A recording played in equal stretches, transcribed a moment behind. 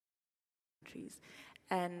countries.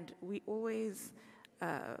 And we always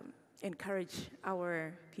encourage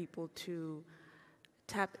our people to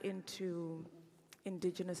tap into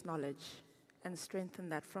indigenous knowledge and strengthen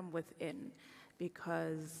that from within,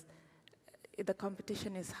 because the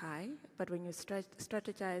competition is high, but when you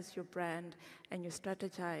strategize your brand and you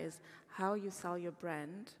strategize how you sell your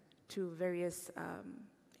brand to various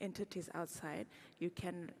entities outside, you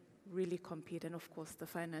can really compete. And of course the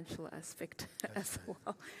financial aspect as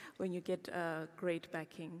well, when you get great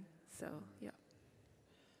backing. So yeah.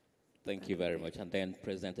 Thank you very much. And then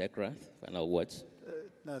President Ekra, final words.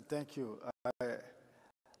 No, thank you.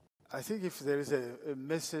 I think if there is a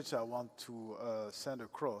message I want to send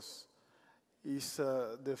across, is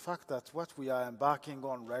the fact that what we are embarking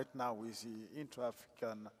on right now with the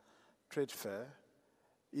Intra-African Trade Fair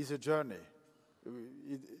is a journey.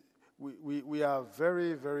 We are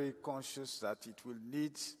very, very conscious that it will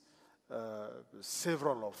need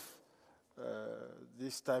several of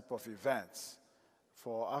this type of events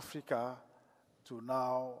for Africa to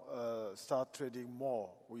now start trading more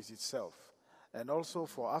with itself, and also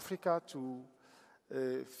for Africa to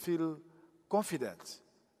feel confident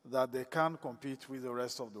that they can compete with the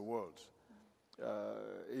rest of the world.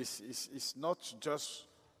 It's not just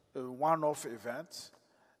a one-off event.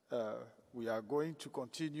 We are going to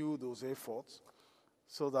continue those efforts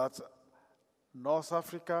so that North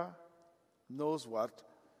Africa knows what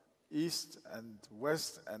East and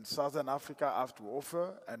West and Southern Africa have to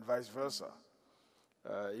offer, and vice versa.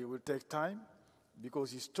 It will take time,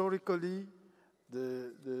 because historically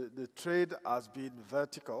the trade has been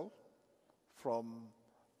vertical from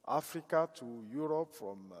Africa to Europe,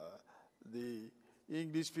 from the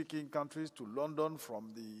English-speaking countries to London,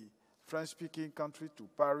 from the French-speaking country to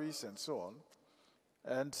Paris, and so on.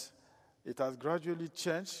 And it has gradually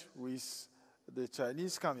changed with the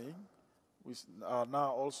Chinese coming, which are now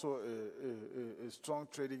also a strong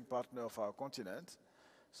trading partner of our continent.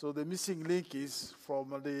 So the missing link is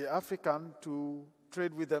from the African to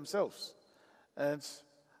trade with themselves. And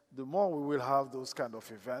the more we will have those kind of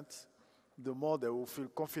events, the more they will feel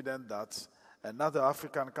confident that another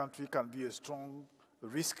African country can be a strong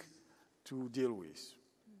risk to deal with.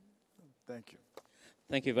 Thank you.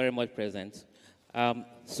 Thank you very much, President.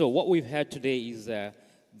 So what we've heard today is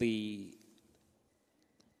the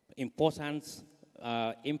important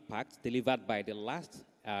impact delivered by the last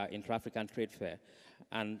Intra-African Trade Fair.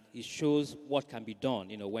 And it shows what can be done,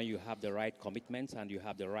 when you have the right commitments and you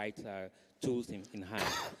have the right tools in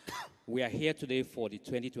hand. We are here today for the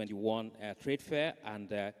 2021 Trade Fair,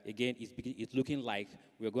 and again, it's looking like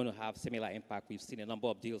we're going to have similar impact. We've seen a number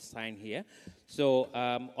of deals signed here. So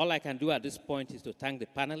all I can do at this point is to thank the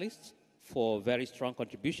panelists for very strong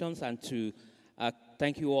contributions, and to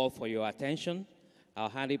thank you all for your attention. I'll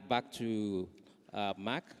hand it back to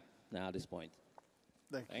Mark now at this point.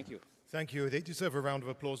 Thank you. Thank you. They deserve a round of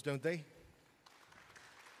applause, don't they?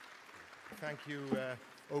 Thank you,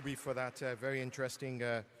 Obi, for that very interesting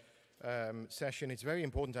session. It's very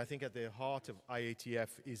important. I think at the heart of IATF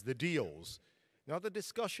is the deals. Not the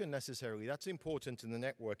discussion necessarily. That's important in the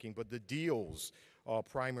networking, but the deals are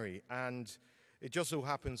primary. And it just so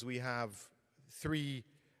happens we have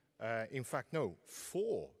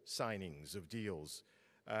four signings of deals.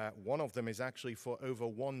 One of them is actually for over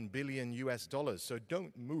 $1 billion US. So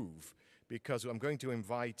don't move, because I'm going to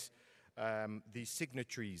invite the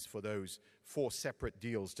signatories for those four separate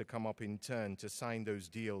deals to come up in turn to sign those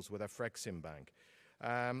deals with Afreximbank.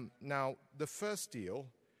 Now, the first deal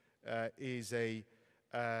is a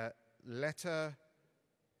letter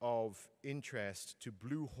of interest to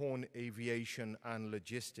Blue Horn Aviation and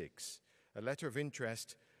Logistics. A letter of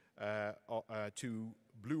interest to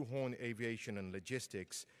Blue Horn Aviation and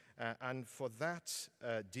Logistics, and for that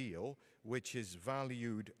deal, which is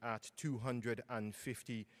valued at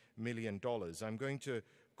 $250 million, I'm going to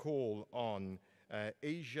call on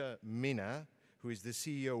Asia Mina, who is the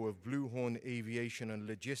CEO of Blue Horn Aviation and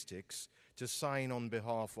Logistics, to sign on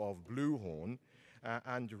behalf of Blue Horn,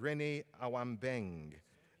 and Rene Awambeng,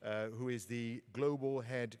 who is the Global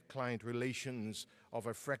Head Client Relations of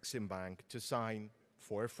Afreximbank, to sign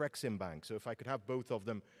for Afreximbank. So if I could have both of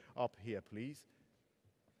them up here, please.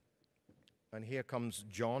 And here comes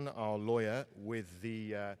John, our lawyer, with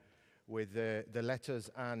the letters.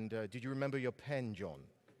 And did you remember your pen, John?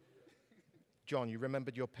 John, you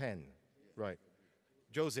remembered your pen, right?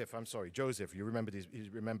 Joseph, I'm sorry, Joseph, you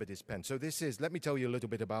remembered his pen. So this is, let me tell you a little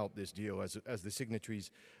bit about this deal as the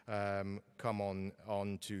signatories come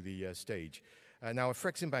on to the stage. Now,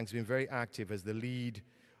 Afreximbank's been very active as the lead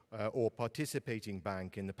or participating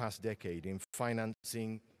bank in the past decade in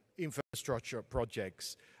financing infrastructure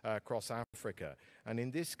projects across Africa. And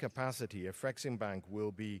in this capacity, Afreximbank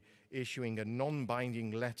will be issuing a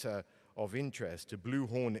non-binding letter of interest to Blue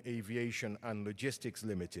Horn Aviation and Logistics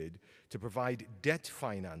Limited to provide debt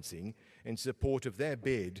financing in support of their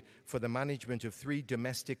bid for the management of 3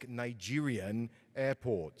 domestic Nigerian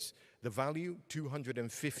airports. The value,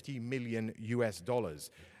 $250 million.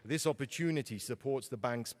 This opportunity supports the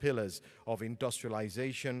bank's pillars of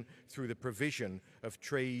industrialization through the provision of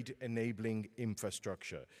trade-enabling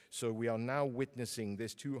infrastructure. So we are now witnessing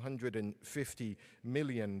this $250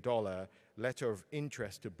 million letter of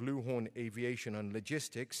interest to Blue Horn Aviation and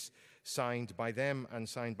Logistics, signed by them and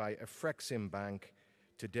signed by Afreximbank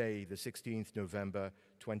today, the 16th November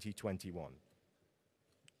 2021.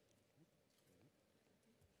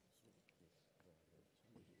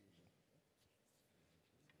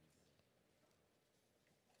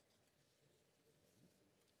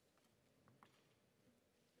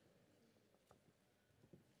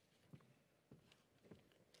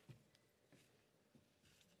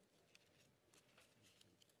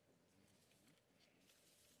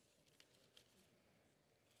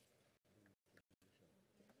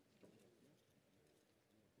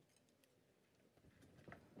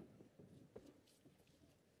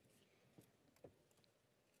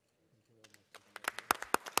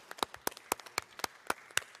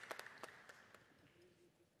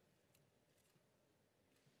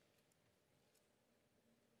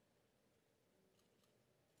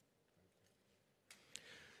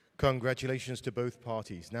 Congratulations to both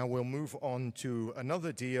parties. Now we'll move on to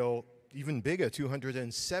another deal, even bigger,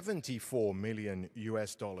 $274 million,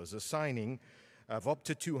 a signing of up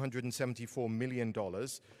to $274 million,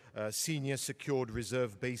 senior secured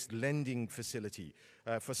reserve-based lending facility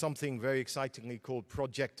for something very excitingly called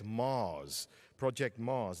Project Mars. Project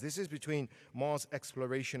Mars. This is between Mars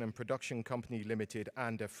Exploration and Production Company Limited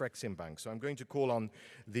and Afreximbank. So I'm going to call on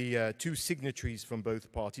the 2 signatories from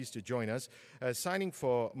both parties to join us. Signing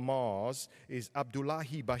for Mars is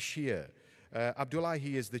Abdullahi Bashir.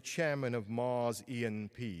 Abdullahi is the chairman of Mars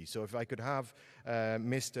E&P. So if I could have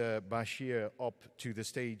Mr. Bashir up to the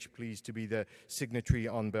stage, please, to be the signatory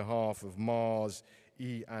on behalf of Mars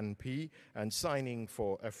E&P, and signing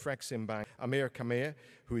for Afreximbank, Amir Kamir,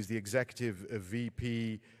 who is the executive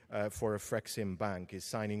VP for Afreximbank, is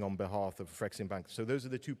signing on behalf of Afreximbank. So those are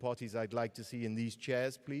the 2 parties I'd like to see in these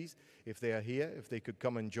chairs, please, if they are here, if they could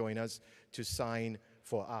come and join us to sign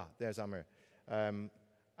for, there's Amir. And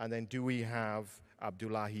then do we have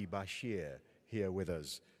Abdullahi Bashir here with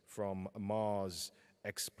us from Mars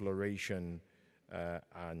Exploration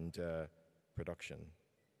and Production?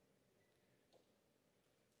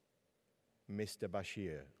 Mr.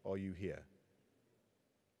 Bashir, are you here?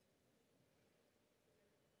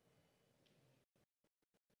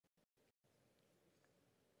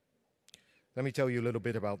 Let me tell you a little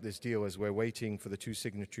bit about this deal as we're waiting for the 2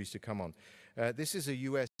 signatories to come on. This is a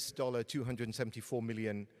US dollar $274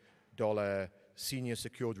 million senior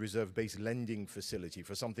secured reserve-based lending facility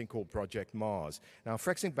for something called Project Mars. Now,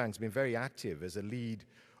 Afreximbank's been very active as a lead,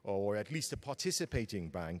 or at least a participating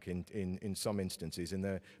bank in some instances in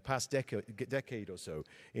the past decade or so,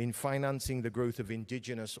 in financing the growth of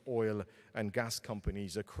indigenous oil and gas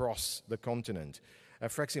companies across the continent.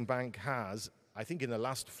 Afreximbank has, I think in the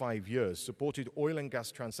last 5 years, supported oil and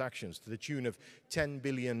gas transactions to the tune of $10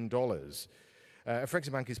 billion.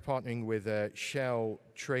 Afreximbank is partnering with Shell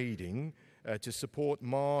Trading to support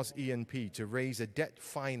Mars E&P to raise a debt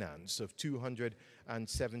finance of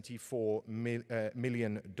 $274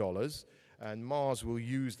 million. And Mars will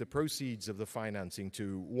use the proceeds of the financing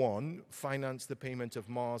to, 1, finance the payment of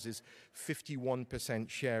Mars's 51%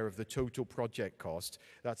 share of the total project cost.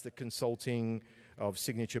 That's the consulting of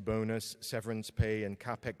signature bonus, severance pay, and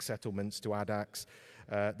capex settlements to ADAX,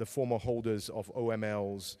 the former holders of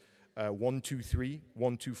OMLs 123,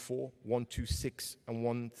 124, 126, and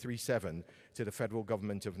 137 to the federal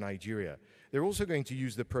government of Nigeria. They're also going to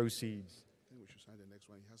use the proceeds. I think we should sign the next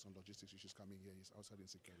one. He has some logistics issues coming here. He's outside in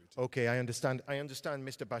security. Okay, I understand. I understand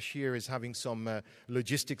Mr. Bashir is having some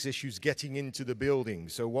logistics issues getting into the building.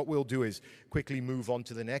 So what we'll do is quickly move on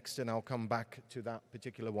to the next, and I'll come back to that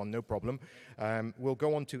particular one, no problem. We'll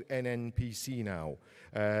go on to NNPC now,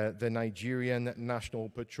 the Nigerian National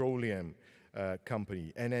Petroleum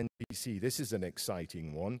Company, NNPC. This is an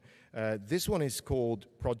exciting one. This one is called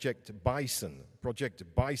Project Bison. Project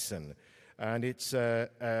Bison. And it's a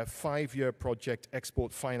 5-year project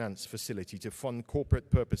export finance facility to fund corporate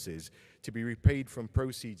purposes to be repaid from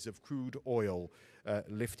proceeds of crude oil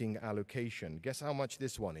lifting allocation. Guess how much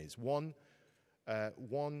this one is? Over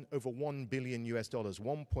 $1 billion US,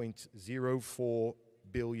 $1.04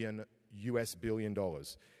 billion US billion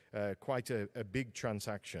dollars. quite a big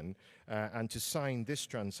transaction. And to sign this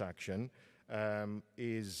transaction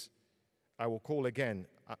is, I will call again,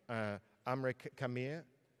 Amre Kamir.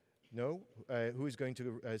 No? Who is going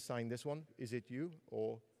to sign this one? Is it you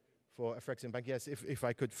or for Afreximbank? Yes, if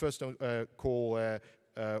I could first call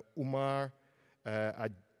Umar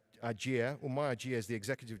Ajia. Umar Ajia is the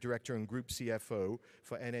Executive Director and Group CFO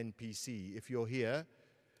for NNPC. If you're here,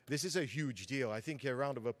 this is a huge deal. I think a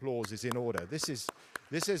round of applause is in order. This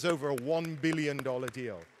is over a $1 billion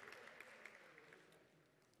deal.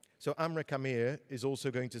 So Amre Kamir is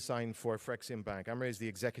also going to sign for Afreximbank. Amre is the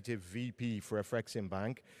Executive VP for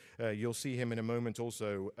Afreximbank. You'll see him in a moment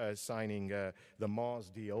also signing the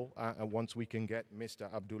Mars deal once we can get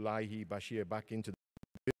Mr. Abdullahi Bashir back into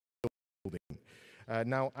the building.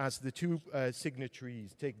 Now, as the two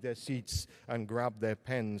signatories take their seats and grab their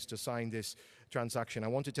pens to sign this transaction, I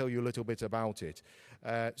want to tell you a little bit about it.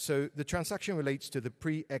 So the transaction relates to the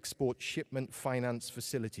pre-export shipment finance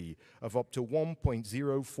facility of up to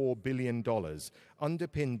 $1.04 billion,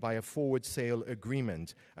 underpinned by a forward sale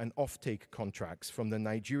agreement and offtake contracts from the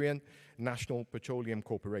Nigerian National Petroleum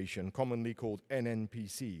Corporation, commonly called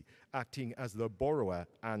NNPC, acting as the borrower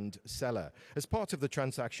and seller. As part of the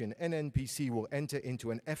transaction, NNPC will enter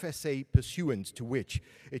into an FSA pursuant to which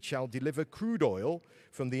it shall deliver crude oil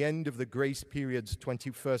from the end of the grace period's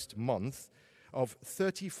 21st month of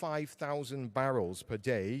 35,000 barrels per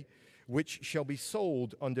day, which shall be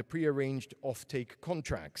sold under prearranged offtake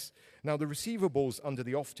contracts. Now, the receivables under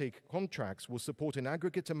the offtake contracts will support an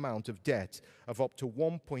aggregate amount of debt of up to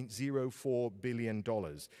 $1.04 billion.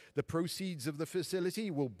 The proceeds of the facility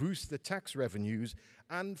will boost the tax revenues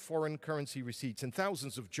and foreign currency receipts and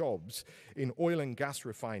thousands of jobs in oil and gas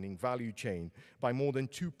refining value chain by more than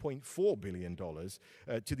 $2.4 billion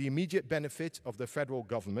to the immediate benefit of the federal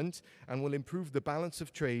government, and will improve the balance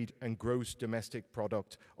of trade and gross domestic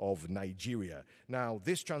product of Nigeria. Now,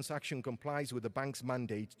 this transaction complies with the bank's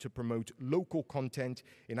mandate to promote local content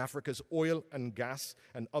in Africa's oil and gas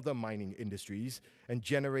and other mining industries and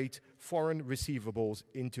generate foreign receivables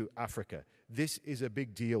into Africa. This is a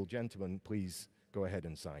big deal. Gentlemen, please go ahead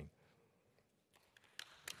and sign.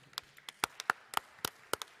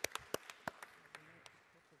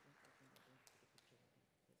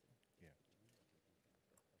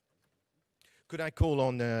 Could I call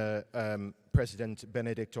on President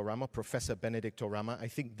Benedict Orama, Professor Benedict Orama? I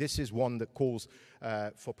think this is one that calls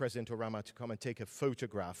for President Orama to come and take a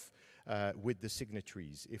photograph with the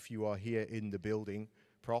signatories. If you are here in the building,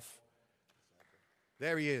 Prof.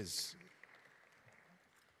 There he is.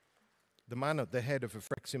 The man at the head of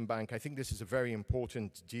Afreximbank. I think this is a very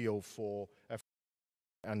important deal for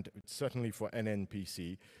and certainly for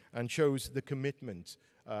NNPC, and shows the commitment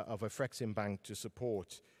of Afreximbank to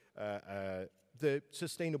support the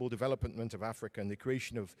sustainable development of Africa and the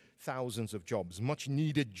creation of thousands of jobs, much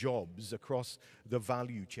needed jobs across the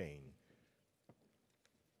value chain.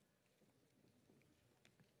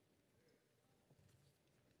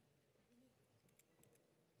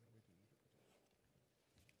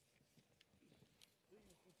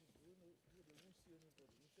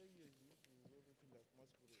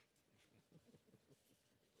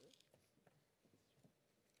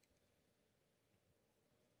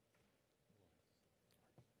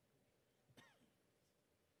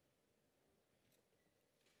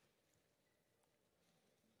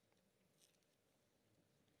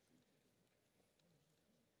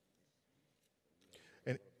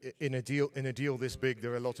 In a deal this big,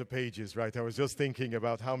 there are a lot of pages, right? I was just thinking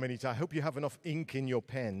about how many times. I hope you have enough ink in your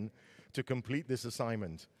pen to complete this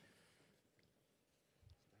assignment.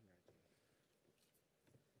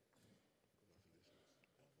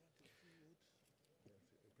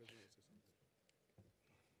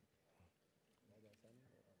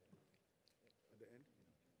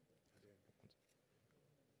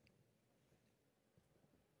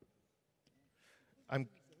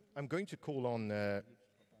 I'm going to call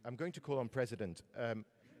on President.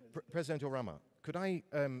 President Orama, could I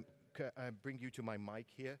bring you to my mic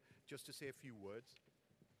here just to say a few words?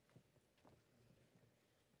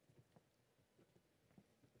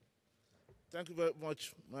 Thank you very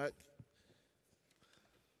much, Mike.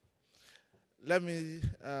 Let me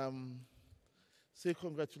say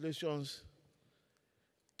congratulations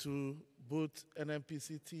to both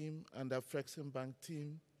NNPC team and the Afreximbank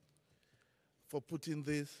team for putting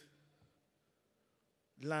this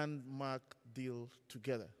landmark deal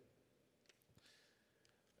together.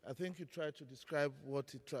 I think you tried to describe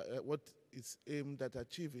what it's aimed at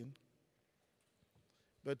achieving,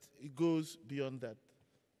 but it goes beyond that.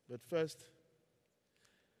 But first,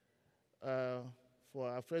 for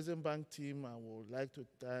our Afreximbank team, I would like to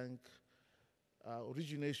thank our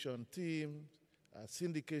origination team, our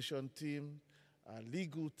syndication team, our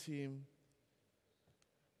legal team,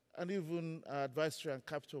 and even our advisory and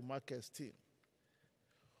capital markets team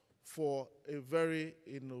for a very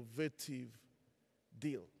innovative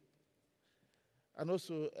deal. And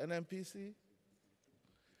also NMPC,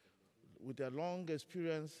 with their long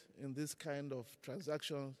experience in this kind of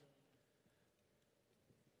transactions,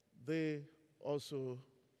 they also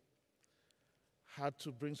had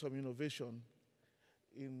to bring some innovation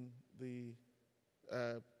in the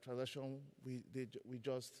transaction we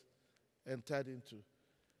just entered into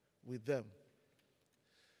with them.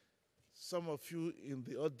 Some of you in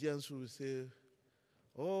the audience will say,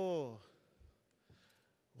 oh,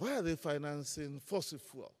 why are they financing fossil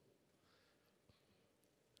fuel?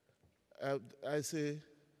 I say,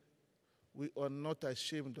 we are not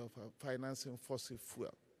ashamed of financing fossil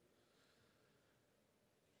fuel.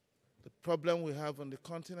 The problem we have on the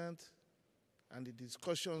continent and the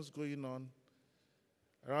discussions going on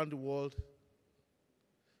around the world,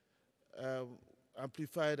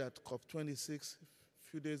 amplified at COP26 a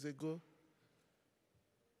few days ago,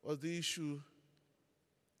 was the issue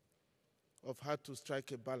of how to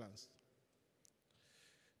strike a balance.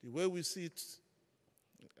 The way we see it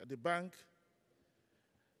at the bank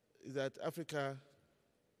is that Africa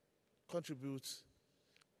contributes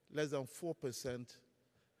less than 4%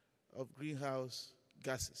 of greenhouse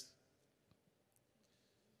gases.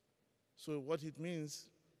 So what it means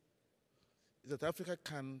is that Africa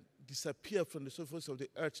can disappear from the surface of the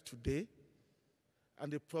earth today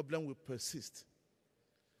and the problem will persist.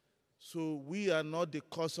 So we are not the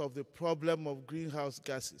cause of the problem of greenhouse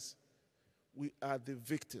gases. We are the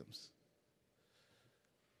victims.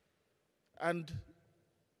 And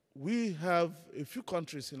we have a few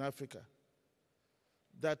countries in Africa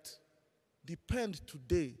that depend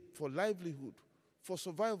today for livelihood, for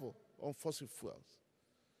survival on fossil fuels.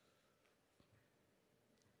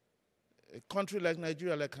 A country like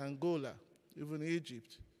Nigeria, like Angola, even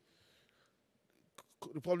Egypt,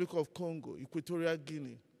 Republic of Congo, Equatorial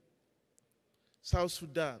Guinea, South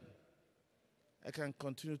Sudan, I can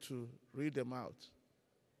continue to read them out.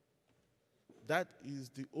 That is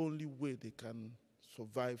the only way they can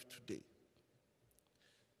survive today.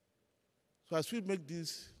 So as we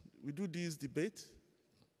do this debate,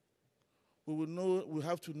 we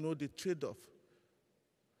have to know the trade-off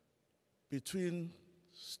between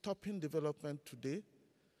stopping development today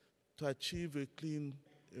to achieve a clean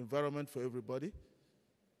environment for everybody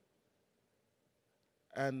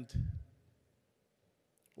and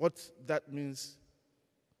what that means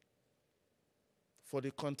for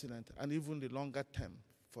the continent and even the longer term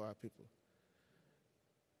for our people.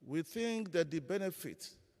 We think that the benefit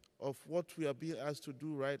of what we are being asked to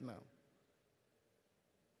do right now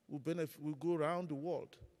will go around the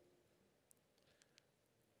world,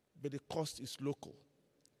 but the cost is local.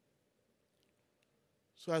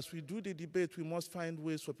 So as we do the debate, we must find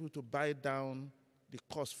ways for people to buy down the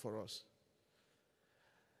cost for us.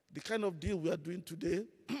 The kind of deal we are doing today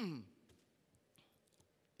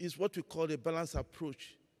is what we call a balanced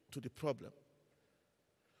approach to the problem.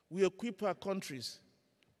 We equip our countries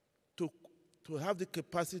to have the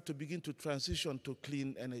capacity to begin to transition to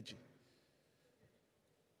clean energy.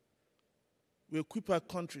 We equip our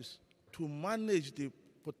countries to manage the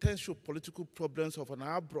potential political problems of an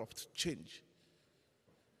abrupt change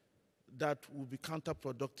that will be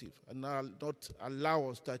counterproductive and not allow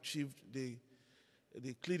us to achieve the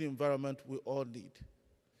clean environment we all need.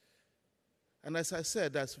 And as I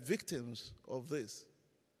said, as victims of this,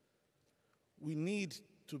 we need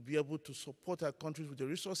to be able to support our countries with the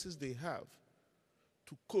resources they have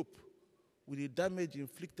to cope with the damage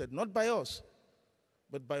inflicted, not by us,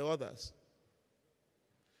 but by others.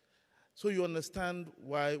 So you understand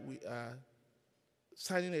why we are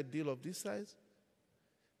signing a deal of this size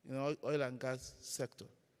in the oil and gas sector.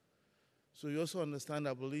 So you also understand,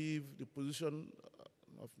 I believe, the position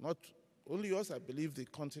of not only us, I believe the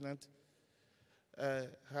continent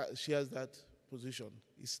shares that position.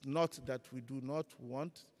 It's not that we do not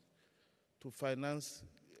want to finance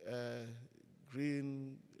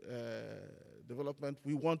green development.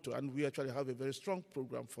 We want to, and we actually have a very strong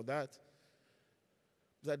program for that.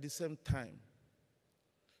 But at the same time,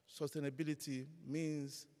 sustainability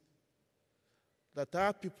means that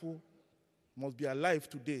our people must be alive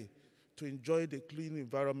today to enjoy the clean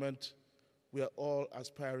environment we are all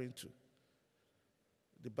aspiring to.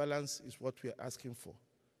 The balance is what we are asking for.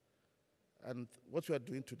 And what we are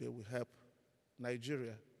doing today will help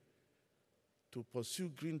Nigeria to pursue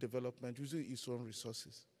green development using its own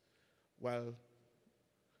resources while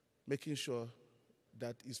making sure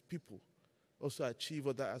that its people also achieve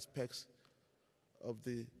other aspects of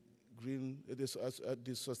the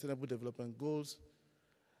the Sustainable Development Goals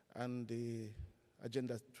and the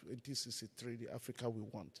Agenda 2063, the Africa we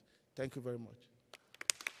want. Thank you very much.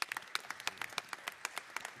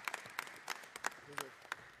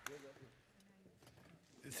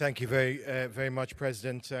 Thank you very much,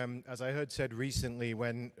 President. As I heard said recently,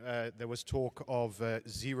 when there was talk of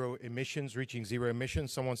zero emissions, reaching zero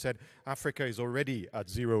emissions, someone said Africa is already at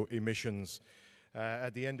zero emissions.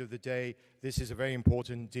 At the end of the day, this is a very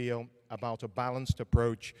important deal about a balanced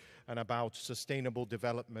approach and about sustainable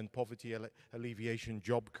development, poverty alleviation,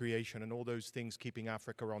 job creation, and all those things keeping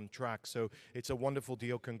Africa on track. So it's a wonderful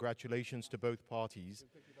deal. Congratulations to both parties.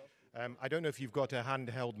 I don't know if you've got a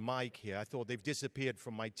handheld mic here. I thought they've disappeared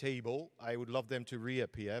from my table. I would love them to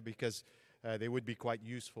reappear because they would be quite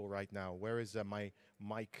useful right now. Where is my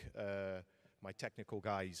mic? My technical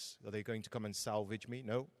guys, are they going to come and salvage me?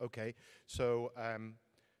 No? Okay. So,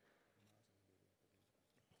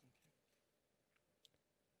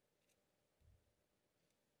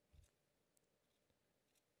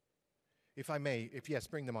 if I may, yes,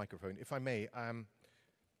 bring the microphone. If I may,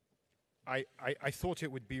 I thought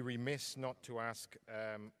it would be remiss not to ask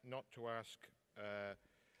a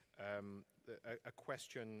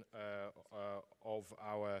question of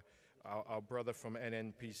our brother from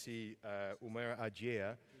NNPC, Umair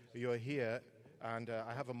Ajia. You're here, and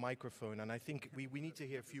I have a microphone, and I think we need to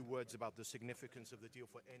hear a few words about the significance of the deal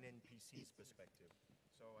for NNPC's perspective.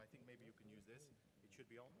 So I think maybe you can use this. It should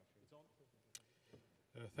be on. It's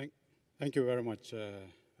on. Thank you very much. A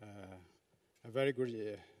very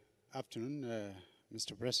good afternoon,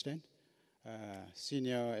 Mr. President,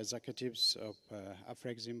 senior executives of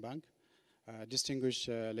Afrexim Bank, distinguished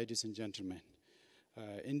ladies and gentlemen.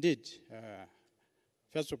 Indeed,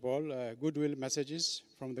 first of all, goodwill messages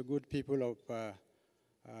from the good people of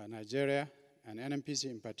Nigeria and NNPC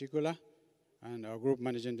in particular, and our group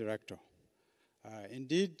managing director.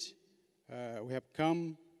 Indeed, we have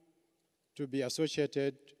come to be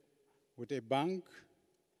associated with a bank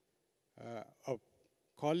of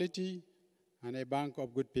quality and a bank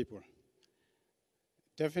of good people.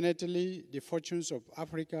 Definitely, the fortunes of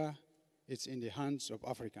Africa is in the hands of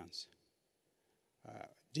Africans.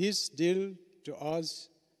 This deal to us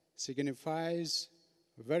signifies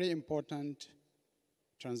a very important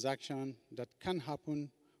transaction that can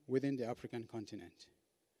happen within the African continent.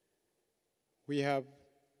 We have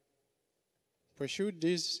pursued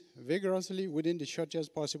this vigorously within the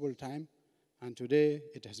shortest possible time, and today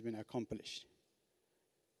it has been accomplished.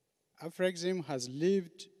 Afrexim has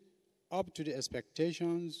lived up to the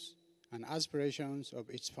expectations and aspirations of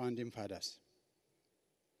its founding fathers.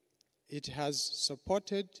 It has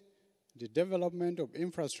supported the development of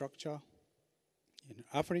infrastructure in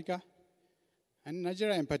Africa and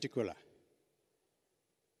Nigeria in particular.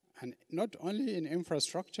 And not only in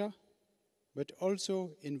infrastructure, but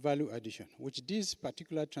also in value addition, which this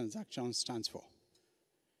particular transaction stands for.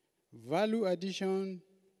 Value addition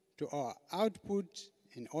to our output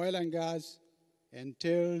in oil and gas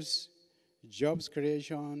entails jobs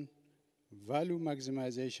creation, value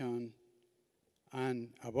maximization, and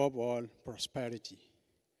above all, prosperity.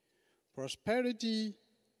 Prosperity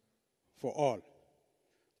for all.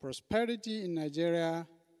 Prosperity in Nigeria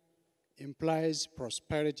implies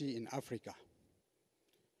prosperity in Africa.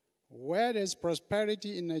 Where there's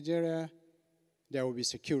prosperity in Nigeria, there will be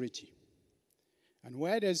security. And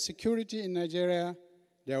where there's security in Nigeria,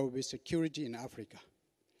 there will be security in Africa.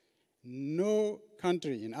 No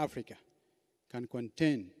country in Africa can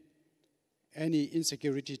contain any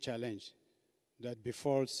insecurity challenge that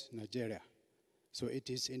befalls Nigeria. So it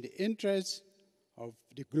is in the interest of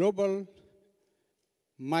the global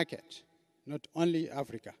market, not only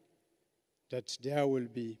Africa, that there will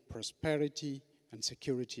be prosperity and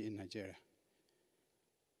security in Nigeria.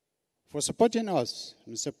 For supporting us,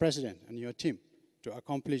 Mr. President, and your team to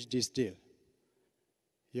accomplish this deal,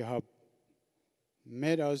 you have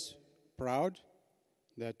made us proud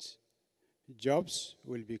that jobs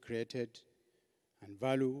will be created and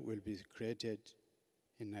value will be created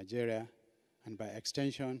in Nigeria and by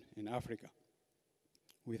extension in Africa.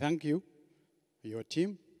 We thank you, your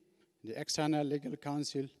team, the external legal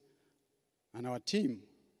counsel, and our team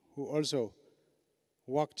who also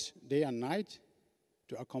worked day and night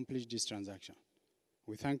to accomplish this transaction.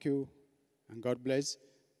 We thank you, and God bless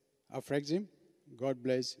Afrexim, God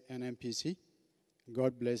bless NNPC,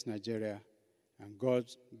 God bless Nigeria, and God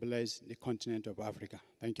bless the continent of Africa.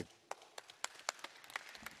 Thank you.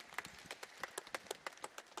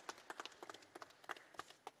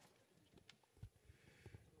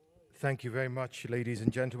 Thank you very much, ladies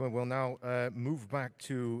and gentlemen. We'll now move back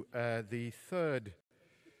to the third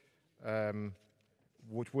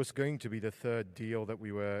which was going to be the third deal that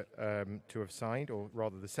we were to have signed, or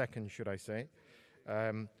rather the second, should I say.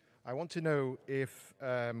 I want to know if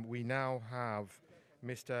we now have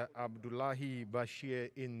Mr. Abdullahi Bashir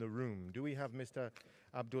in the room. Do we have Mr.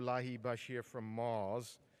 Abdullahi Bashir from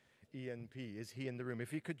Mars E&P? Is he in the room?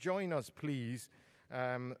 If he could join us, please,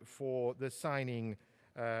 for the signing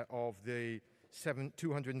of the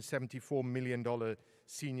 $274 million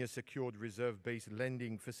senior secured reserve-based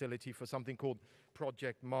lending facility for something called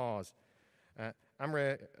Project Mars.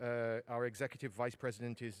 Amre, our executive vice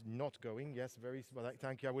president, is not going. Yes,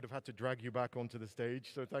 thank you. I would have had to drag you back onto the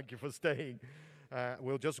stage, so thank you for staying.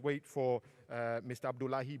 We'll just wait for Mr.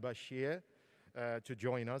 Abdullahi Bashir to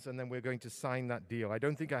join us, and then we're going to sign that deal. I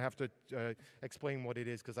don't think I have to explain what it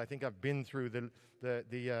is, because I think I've been through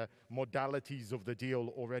the modalities of the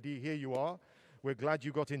deal already. Here you are. We're glad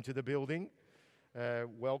you got into the building.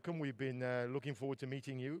 Welcome. We've been looking forward to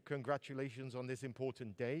meeting you. Congratulations on this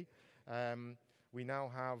important day. We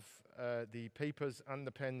now have the papers and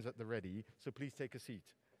the pens at the ready, so please take a seat.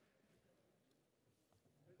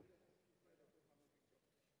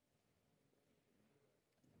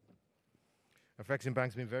 Afrexim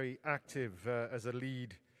Bank's been very active as a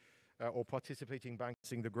lead or participating bank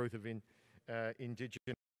in the growth of indigenous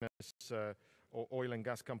oil and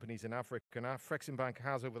gas companies in Africa. And Afrexim Bank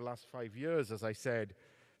has, over the last 5 years, as I said,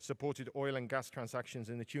 supported oil and gas transactions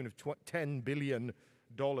in the tune of $10 billion.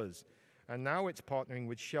 And now it's partnering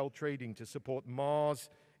with Shell Trading to support Mars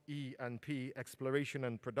E&P exploration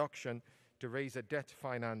and production to raise a debt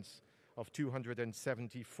finance of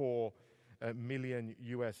 $274 million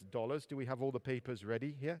US. Do we have all the papers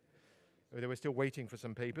ready here? They were still waiting for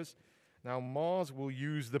some papers. Now, Mars will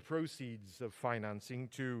use the proceeds of financing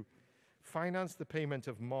to finance the payment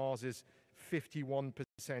of Mars's 51%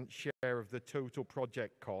 share of the total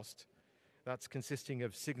project cost. That's consisting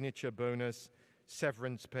of signature bonus,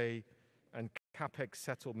 severance pay, and capex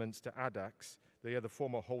settlements to ADAX. They are the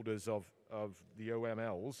former holders of the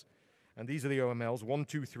OMLs. And these are the OMLs: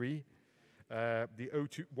 123, the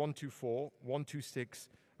 124, 126,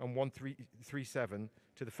 and 137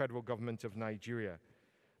 to the federal government of Nigeria.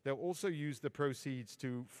 They'll also use the proceeds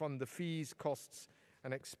to fund the fees, costs,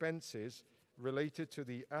 and expenses related to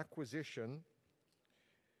the acquisition,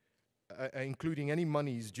 including any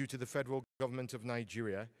monies due to the federal government of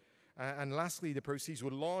Nigeria. And lastly, the proceeds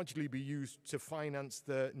will largely be used to finance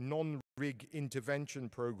the non-rig intervention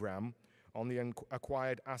program on the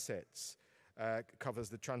acquired assets. Covers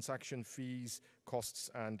the transaction fees, costs,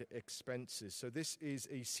 and expenses. So this is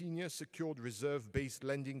a senior secured reserve-based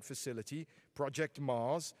lending facility, Project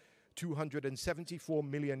Mars, $274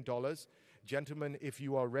 million. Gentlemen, if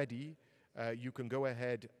you are ready, you can go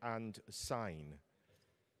ahead and sign.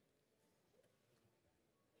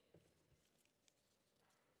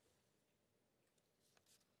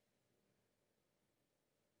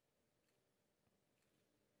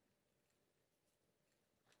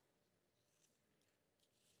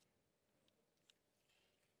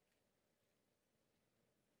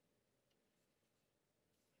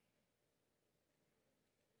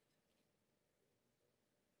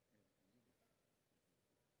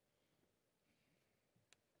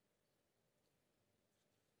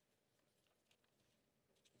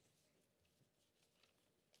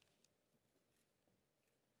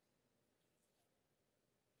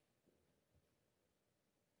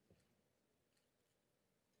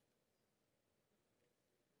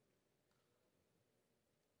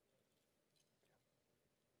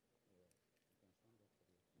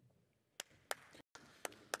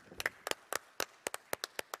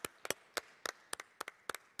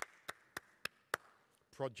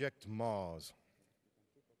 Project Mars.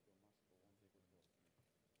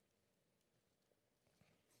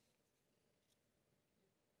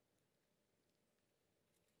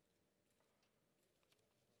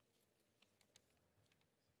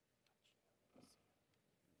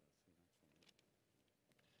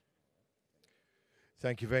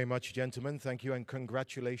 Thank you very much, gentlemen. Thank you and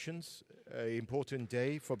congratulations. Important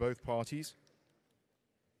day for both parties.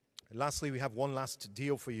 Lastly, we have one last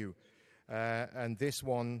deal for you. And this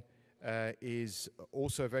one is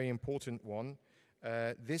also a very important one.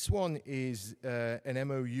 This one is an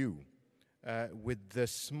MOU with the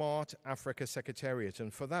Smart Africa Secretariat.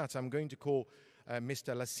 And for that, I'm going to call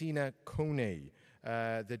Mr. Lassina Kone,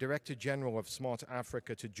 the Director General of Smart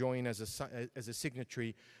Africa, to join as a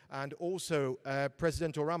signatory, and also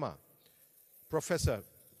President Orama, Professor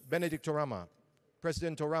Benedict Orama,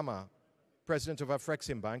 President Orama, President of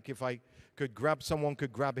Afrexim Bank. If I could someone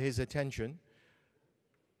could grab his attention.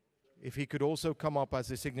 If he could also come up as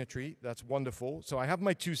a signatory, that's wonderful. So I have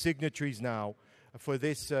my two signatories now for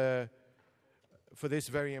this for this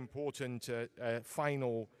very important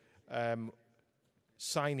final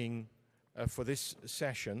signing for this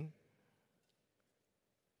session.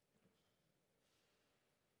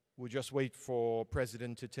 We'll just wait for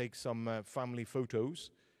President to take some family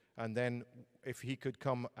photos, and then if he could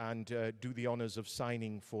come and do the honors of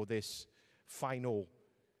signing for this final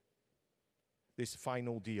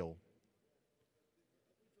deal.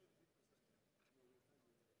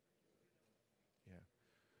 Yeah.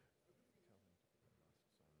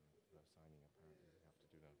 Signing, apparently we have to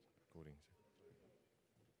do that according to.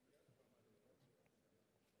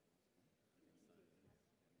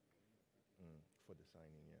 For the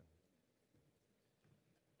signing, yeah.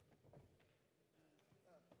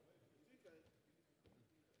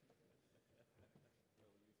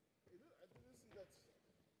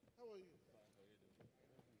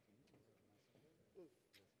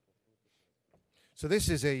 So this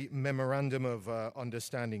is a memorandum of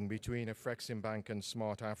understanding between Afreximbank and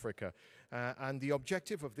Smart Africa. And the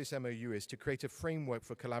objective of this MOU is to create a framework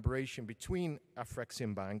for collaboration between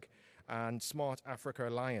Afreximbank and Smart Africa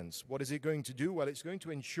Alliance. What is it going to do? Well, it's going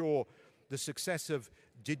to ensure the success of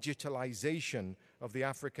digitalization of the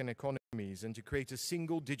African economies and to create a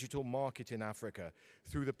single digital market in Africa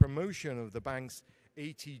through the promotion of the bank's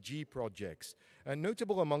ATG projects.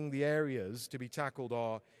 Notable among the areas to be tackled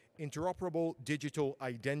are interoperable digital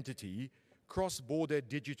identity, cross-border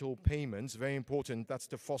digital payments, very important, that's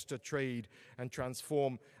to foster trade and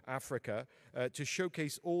transform Africa, to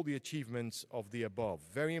showcase all the achievements of the above.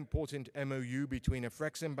 Very important MOU between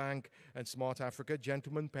Afreximbank and Smart Africa.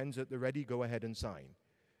 Gentlemen, pens at the ready, go ahead and sign.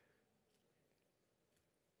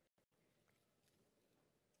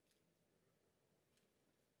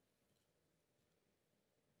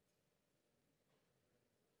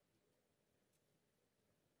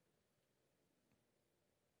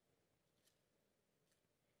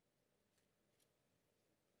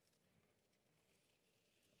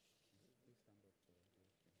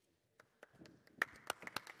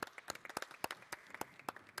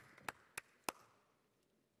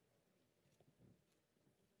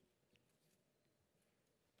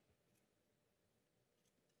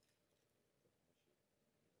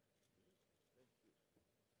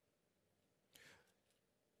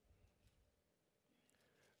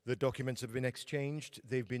 The documents have been exchanged.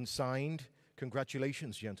 They've been signed.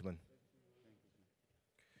 Congratulations, gentlemen.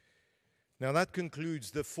 Now that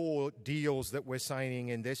concludes the 4 deals that we're signing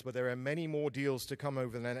in this, but there are many more deals to come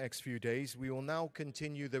over the next few days. We will now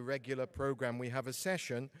continue the regular program. We have a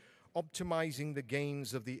session optimizing the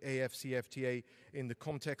gains of the AFCFTA in the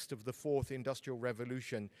context of the 4th Industrial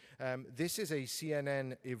Revolution. This is a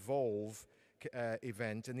CNN Evolve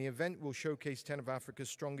event, and the event will showcase 10 of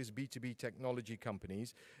Africa's strongest B2B technology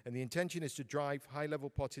companies, and the intention is to drive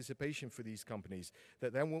high-level participation for these companies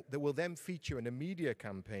that will then feature in a media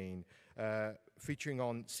campaign featuring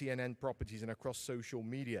on CNN properties and across social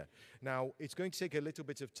media. Now, it's going to take a little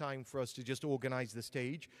bit of time for us to just organize the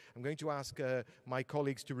stage. I'm going to ask my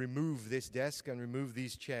colleagues to remove this desk and remove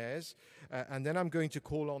these chairs, and then I'm going to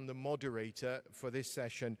call on the moderator for this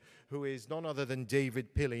session, who is none other than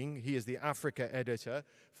David Pilling. He is the Africa editor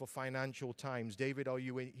for Financial Times. David, are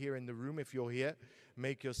you here in the room? If you're here,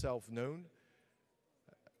 make yourself known.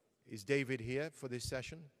 Is David here for this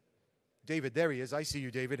session? David, there he is. I see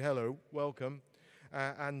you, David. Hello. Welcome.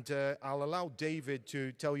 I'll allow David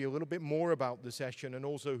to tell you a little bit more about the session and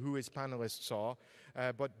also who his panelists are.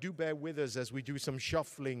 But do bear with us as we do some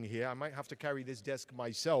shuffling here. I might have to carry this desk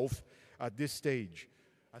myself at this stage.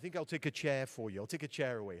 I think I'll take a chair for you. I'll take a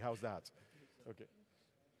chair away. How's that? Okay.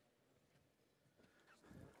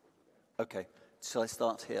 Okay. Shall I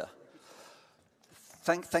start here?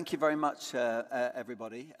 Thank you very much,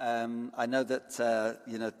 everybody. I know that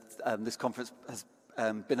this conference has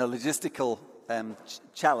been a logistical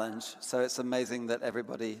challenge, so it's amazing that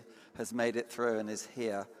everybody has made it through and is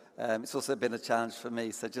here. It's also been a challenge for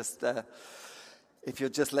me, so just if you'll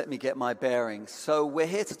just let me get my bearings. So we're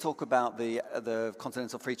here to talk about the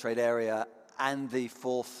Continental Free Trade Area and the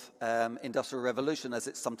 4th Industrial Revolution, as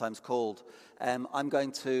it's sometimes called. I'm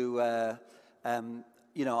going to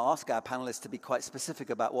ask our panelists to be quite specific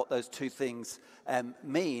about what those two things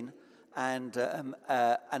mean and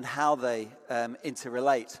how they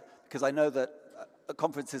interrelate. Because I know that at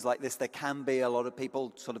conferences like this, there can be a lot of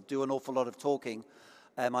people sort of do an awful lot of talking.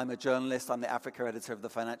 I'm a journalist. I'm the Africa editor of the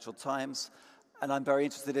Financial Times. And I'm very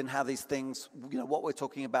interested in how these things, what we're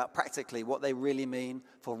talking about practically, what they really mean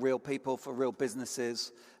for real people, for real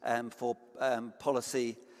businesses, for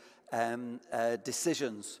policy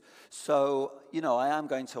decisions. So, I am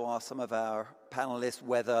going to ask some of our panelists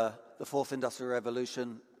whether the 4th Industrial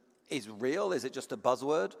Revolution is real? Is it just a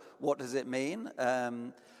buzzword? What does it mean?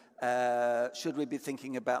 Should we be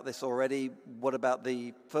thinking about this already? What about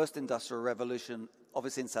the first industrial revolution?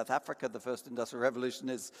 Obviously in South Africa, the first industrial revolution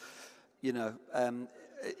is,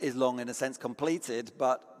 is long in a sense completed,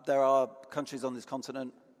 but there are countries on this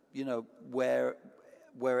continent, where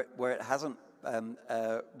it hasn't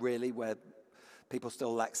really, where people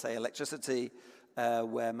still lack, say, electricity,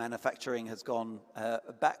 where manufacturing has gone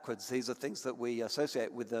backwards. These are things that we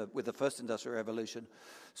associate with the first industrial revolution.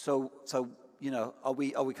 So are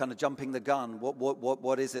we kind of jumping the gun?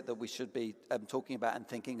 What is it that we should be talking about and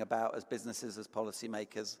thinking about as businesses, as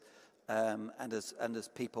policymakers, and as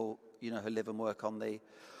people who live and work on the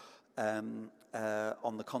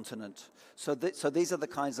continent? So these are the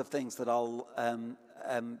kinds of things that I'll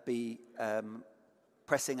be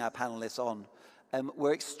pressing our panelists on.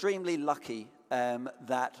 We're extremely lucky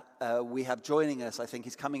that we have joining us. I think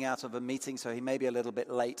he's coming out of a meeting, so he may be a little bit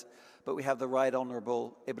late, but we have the Right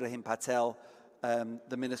Honourable Ibrahim Patel,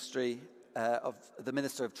 the Minister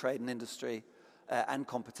of Trade and Industry and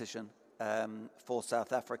Competition for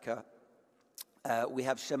South Africa. We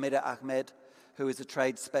have Shamira Ahmed, who is a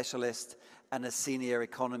trade specialist and a senior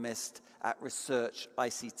economist at Research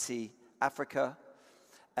ICT Africa.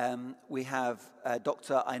 We have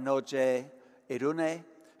Dr. Ainoje Irune,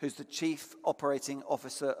 who's the Chief Operating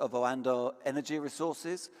Officer of Oando Energy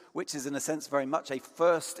Resources, which is in a sense very much a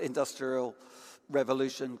first industrial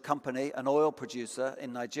revolution company, an oil producer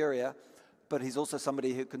in Nigeria, but he's also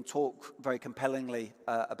somebody who can talk very compellingly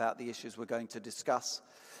about the issues we're going to discuss.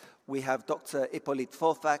 We have Dr. Hippolyte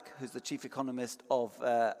Fofak, who's the Chief Economist of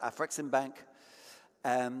Afreximbank,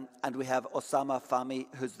 and we have Osama Fahmy,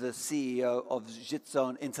 who's the CEO of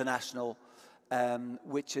Jitzone International,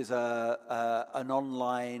 which is an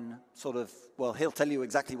online sort of, well, he'll tell you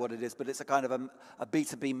exactly what it is, but it's a kind of a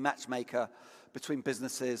B2B matchmaker between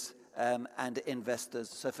businesses and investors.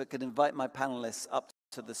 So if I could invite my panelists up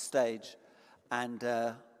to the stage, and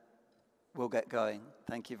we'll get going.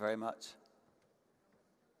 Thank you very much.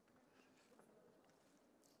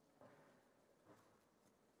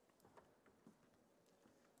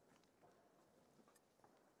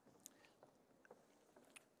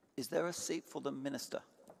 Is there a seat for the minister?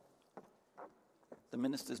 The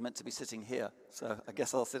minister's meant to be sitting here, so I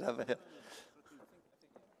guess I'll sit over here.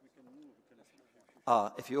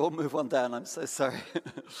 If you all move on down, I'm so sorry.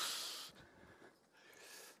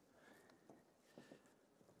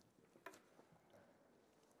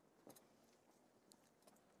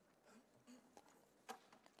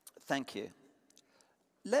 Thank you.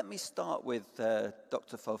 Let me start with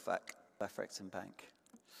Dr. Fofak, Afreximbank.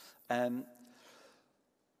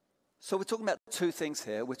 So we're talking about two things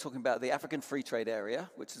here. We're talking about the African Free Trade Area,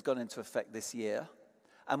 which has gone into effect this year,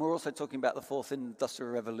 and we're also talking about the fourth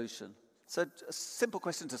industrial revolution. So a simple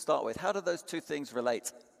question to start with. How do those two things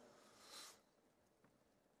relate?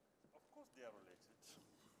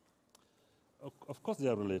 Of course they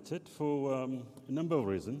are related for a number of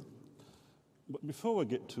reasons. But before we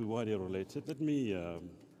get to why they are related, let me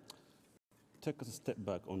take us a step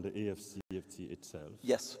back on the AFCFTA itself.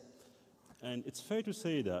 Yes. And it's fair to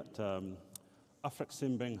say that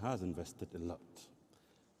Afreximbank has invested a lot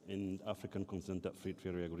in African Continental Free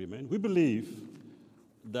Trade Agreement. We believe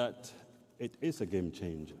that it is a game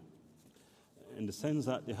changer in the sense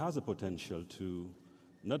that it has a potential to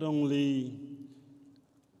not only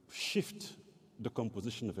shift the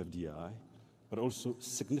composition of FDI, but also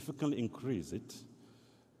significantly increase it,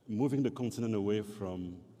 moving the continent away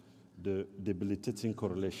from the debilitating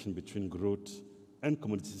correlation between growth and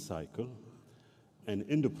commodity cycle, and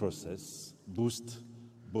in the process, boost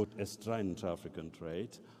both extra and intra-African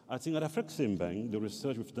trade. I think at Afreximbank, the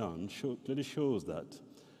research we've done clearly shows that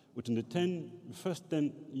within the first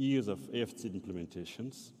 10 years of AFCFTA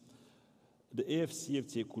implementations, the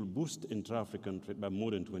AFCFTA could boost intra-African trade by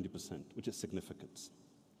more than 20%, which is significant.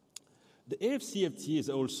 The AFCFTA is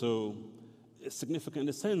also significant in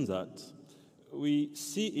the sense that we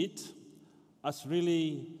see it as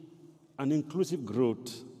really an inclusive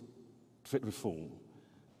growth trade reform.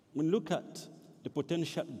 When we look at the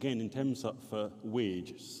potential gain in terms of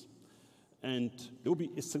wages, and there will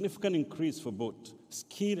be a significant increase for both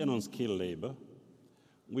skilled and unskilled labor,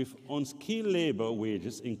 with unskilled labor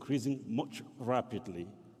wages increasing much rapidly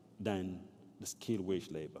than the skilled wage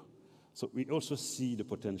labor. So we also see the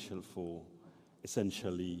potential for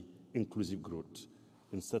essentially inclusive growth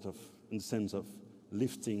in the sense of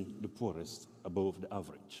lifting the poorest above the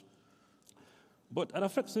average. But at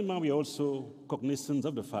Afreximbank, we are also cognizant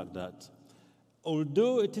of the fact that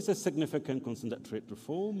although it is a significant considered trade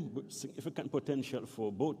reform with significant potential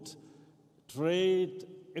for both trade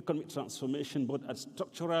economic transformation, both at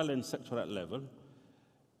structural and sectoral level,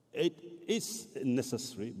 it is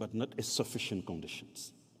necessary, but not a sufficient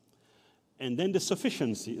conditions. And then the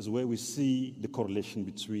sufficiency is where we see the correlation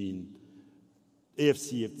between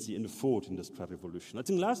AFCFTA and the fourth industrial revolution. I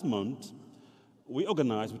think last month, we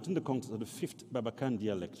organized, within the context of the 5th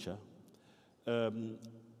Babakandia lecture,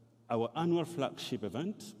 our annual flagship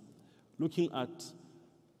event, looking at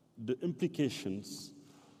the implications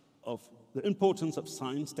of the importance of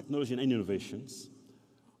science, technology, and innovations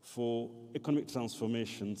for economic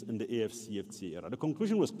transformations in the AFCFTA era. The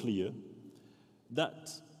conclusion was clear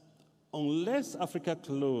that unless Africa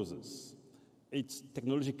closes its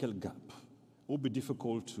technological gap, it will be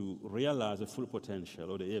difficult to realize the full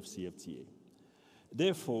potential of the AFCFTA.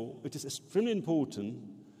 Therefore, it is extremely important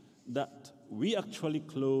that we actually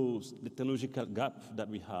close the technological gap that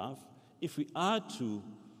we have if we are to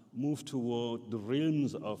move toward the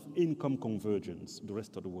realms of income convergence, the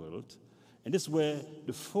rest of the world. And this is where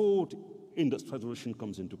the fourth industrial revolution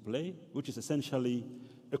comes into play, which is essentially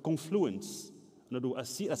a confluence. In other words, I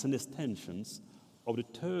see it as an extension of the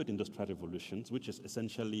third industrial revolution, which is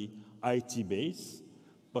essentially IT-based.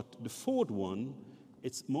 But the fourth one,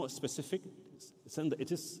 it's more specific.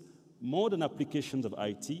 It is more than applications of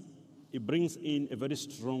IT. It brings in a very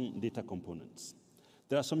strong data component.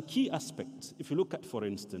 There are some key aspects. If you look at, for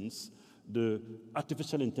instance, the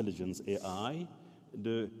artificial intelligence, AI,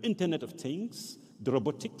 the Internet of Things, the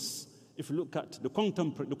robotics. If you look at the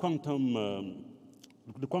quantum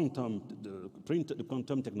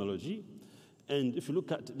technology, and if you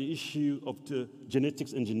look at the issue of the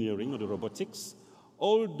genetics engineering or the robotics,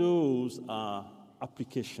 all those are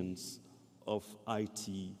applications of IT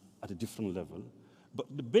at a different level. But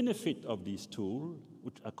the benefit of these tools,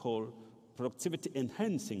 which are called productivity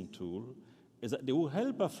enhancing tool, is that they will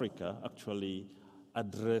help Africa actually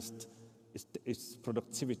address its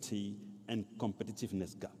productivity and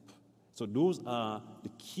competitiveness gap. So those are the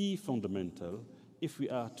key fundamental. If we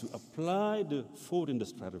are to apply the fourth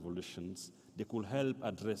industrial revolutions, they could help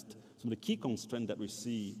address some of the key constraints that we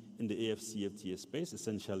see in the AFCFTA space,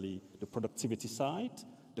 essentially the productivity side,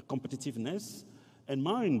 the competitiveness, and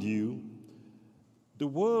mind you, the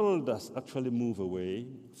world has actually moved away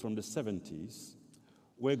from the 70s,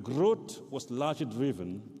 where growth was largely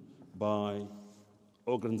driven by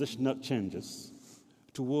organizational changes,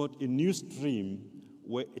 toward a new stream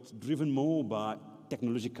where it's driven more by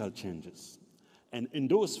technological changes. And in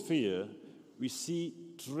those spheres, we see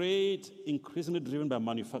trade increasingly driven by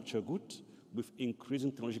manufactured goods with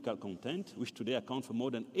increasing technological content, which today account for more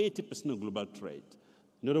than 80% of global trade.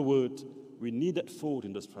 In other words, we need that fourth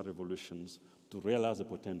industrial revolutions to realize the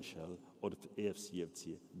potential of the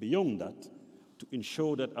AFCFTA. Beyond that, to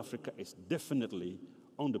ensure that Africa is definitely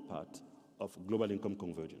on the path of global income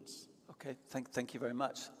convergence. Okay, thank you very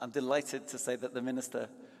much. I'm delighted to say that the Minister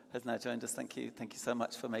has now joined us. Thank you so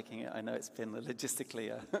much for making it. I know it's been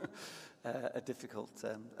logistically a difficult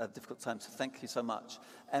time, so thank you so much.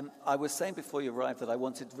 I was saying before you arrived that I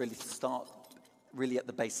wanted really to start really at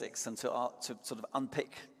the basics and to sort of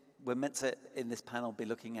unpick. We're meant to, in this panel, be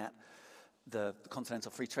looking at the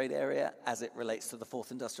Continental Free Trade Area as it relates to the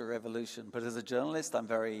fourth industrial revolution. But as a journalist, I'm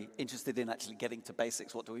very interested in actually getting to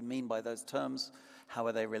basics. What do we mean by those terms? How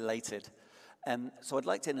are they related? So I'd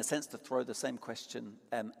like to, in a sense, to throw the same question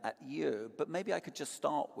at you, but maybe I could just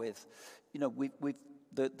start with,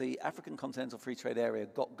 the African Continental Free Trade Area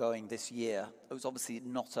got going this year. It was obviously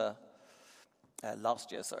not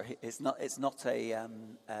last year, sorry. It's not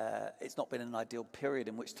been an ideal period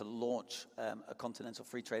in which to launch a continental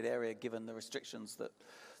free trade area, given the restrictions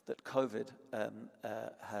that COVID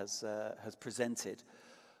has presented.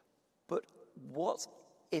 But what,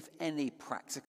 if any, practical